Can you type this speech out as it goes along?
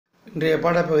இன்றைய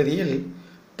பாடப்பகுதியில்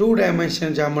 2 dimensional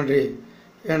geometry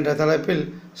என்ற தலைப்பில்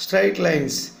straight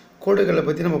lines கோடுகளை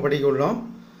பற்றி நம்ம படிக்க உள்ளோம்.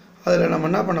 அதில் நம்ம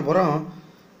என்ன பண்ண போகிறோம்,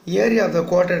 ஏரியா ஆஃப் த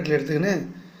குவாட்ரேட்டில் எடுத்துக்கின்னு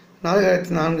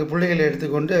 4 புள்ளிகளை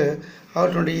எடுத்துக்கொண்டு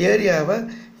அவற்றுடைய ஏரியாவை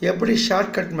எப்படி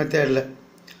ஷார்ட்கட் மெத்தடில்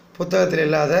புத்தகத்தில்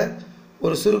இல்லாத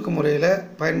ஒரு சுருக்கு முறையில்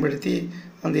பயன்படுத்தி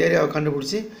அந்த ஏரியாவை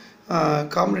கண்டுபிடிச்சி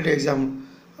காம்படிட்டிவ் எக்ஸாம்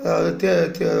அதாவது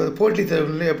போட்டித்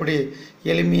தேர்வுகளில் எப்படி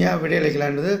எளிமையாக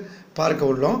விடையளிக்கலான்றது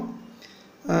பார்க்க உள்ளோம்.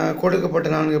 கொடுக்கப்பட்ட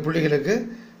 4 புள்ளிகளுக்கு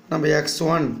நம்ம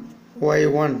x1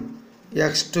 y1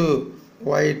 x2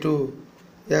 y2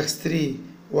 x3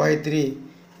 y3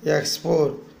 x4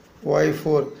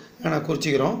 y4 என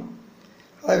குறிச்சிக்கிறோம்.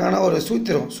 அதுக்கான ஒரு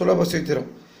சூத்திரம், சுலப சூத்திரம்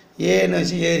ஏன்னு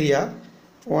வச்சு ஏரியா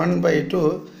 1/2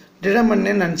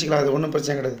 டிடர்மெண்ட்னு நினச்சிக்கலாம். அது ஒன்றும்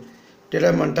பிரச்சனை கிடையாது.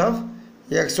 Determinant of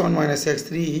x1 minus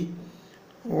x3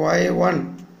 y1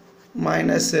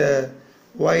 minus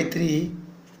y3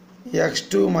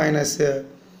 x2 minus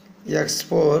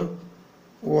x4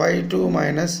 y2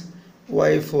 minus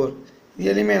y4 இது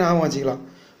எளிமையாக ஞாபகம் வச்சுக்கலாம்.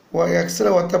 எக்ஸில்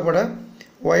ஒத்தப்படை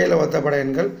ஒயில் ஒத்தப்படை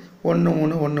எண்கள் 1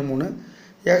 3 1 3,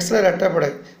 எக்ஸில் ரெட்டப்படை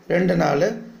 2 4,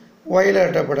 ஒயில்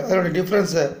ரெட்டப்படை அதோடய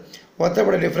டிஃப்ரென்ஸு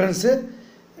ஒத்தப்படை டிஃப்ரென்ஸு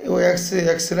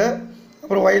எக்ஸில்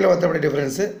அப்புறம் ஒயில் ஒத்தப்படை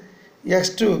டிஃப்ரென்ஸு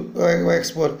x2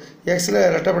 x4 எக்ஸில்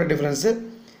ரெட்டப்படை டிஃப்ரென்ஸு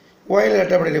ஒயில்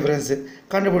ரெட்டப்படை டிஃப்ரென்ஸு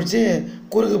கண்டுபிடிச்சி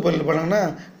குறுக்கு பொருள் பண்ணோம்னா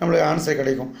நம்மளுக்கு ஆன்சர்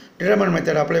கிடைக்கும். டிடர்மெண்ட்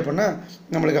மெத்தட் அப்ளை பண்ணால்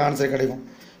நம்மளுக்கு ஆன்சர் கிடைக்கும்.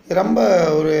 இது ரொம்ப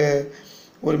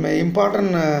ஒரு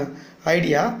இம்பார்ட்டன்ட்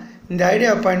ஐடியா. இந்த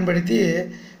ஐடியாவை பயன்படுத்தி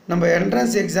நம்ம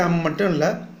என்ட்ரன்ஸ் எக்ஸாம் மட்டும் இல்லை,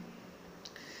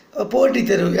 போட்டித்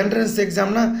தேர்வு என்ட்ரன்ஸ்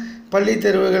எக்ஸாம்னா பள்ளி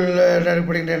தேர்வுகளில்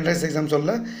படிக்கிற என்ட்ரன்ஸ் எக்ஸாம்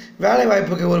சொல்ல வேலை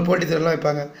வாய்ப்புக்கு ஒரு போட்டித் தேர்வுலாம்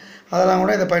வைப்பாங்க. அதெல்லாம்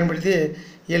கூட இதை பயன்படுத்தி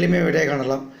எளிமையாக விடைய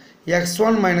காணலாம்.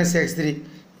 x1 minus x3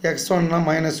 x1னா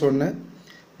 -1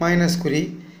 மைனஸ் குறி,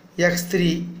 x3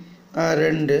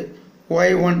 2,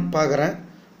 y1 பார்க்குறேன்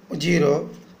 0,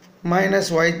 மைனஸ்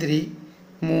y3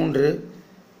 3,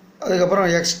 அதுக்கப்புறம்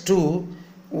x2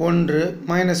 1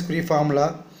 மைனஸ் குறி ஃபார்முலா,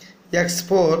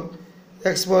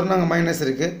 x4னா அங்கே மைனஸ்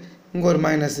இருக்குது, இங்கே ஒரு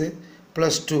மைனஸு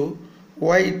 +2,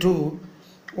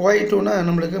 y2னா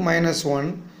நம்மளுக்கு -1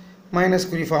 மைனஸ்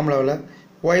குறி ஃபார்முலாவில்,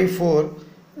 y4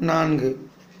 4.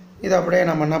 இதை அப்படியே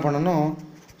நம்ம என்ன பண்ணணும்,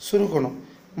 சுருக்கணும்.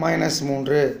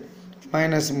 -3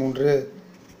 -3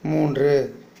 3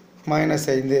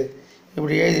 -5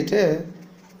 இப்படி எழுதிட்டு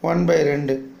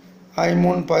 1/2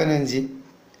 I3 15.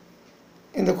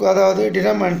 இந்த அதாவது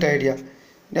டிடர்மெண்ட் ஐடியா,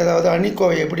 அதாவது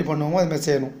அணிக்கோவை எப்படி பண்ணுவோமோ அதுமாதிரி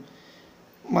செய்யணும்.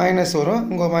 மைனஸ் வரும்,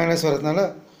 இங்கே மைனஸ் வரதுனால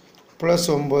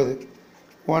 +9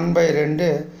 1/2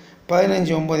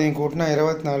 15 9 கூட்டினா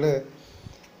 24.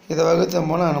 இதை வகுத்த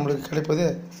போனால் நம்மளுக்கு கிடைப்பது,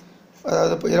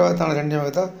 அதாவது 24 2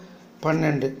 வகுத்தா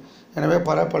 12. எனவே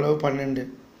பரப்பளவு 12.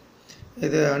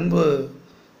 இது அன்பு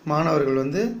மாணவர்கள்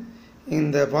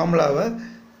இந்த ஃபார்முலாவை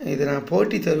இது நான்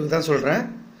போட்டித் தேர்வுக்கு தான் சொல்கிறேன்.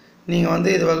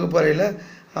 நீங்கள் இது வகுப்பறையில்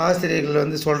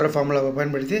ஆசிரியர்கள் சொல்கிற ஃபார்முலாவை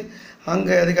பயன்படுத்தி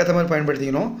அங்கே அதுக்கேற்ற மாதிரி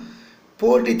பயன்படுத்திக்கணும்.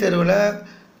 போட்டித் தேர்வில்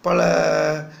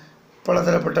பல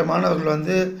தரப்பட்ட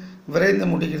மாணவர்கள் விரைந்து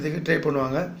முடிக்கிறதுக்கு ட்ரை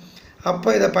பண்ணுவாங்க. அப்போ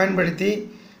இதை பயன்படுத்தி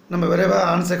நம்ம விரைவாக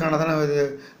ஆன்சர் காண தானே இது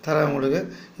தரேன் உங்களுக்கு.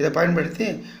 இதை பயன்படுத்தி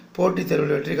போட்டித்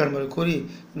தேர்வில் வெற்றி காண்பது கூறி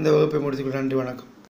இந்த வகுப்பை முடித்துக்கொள்ள நன்றி, வணக்கம்.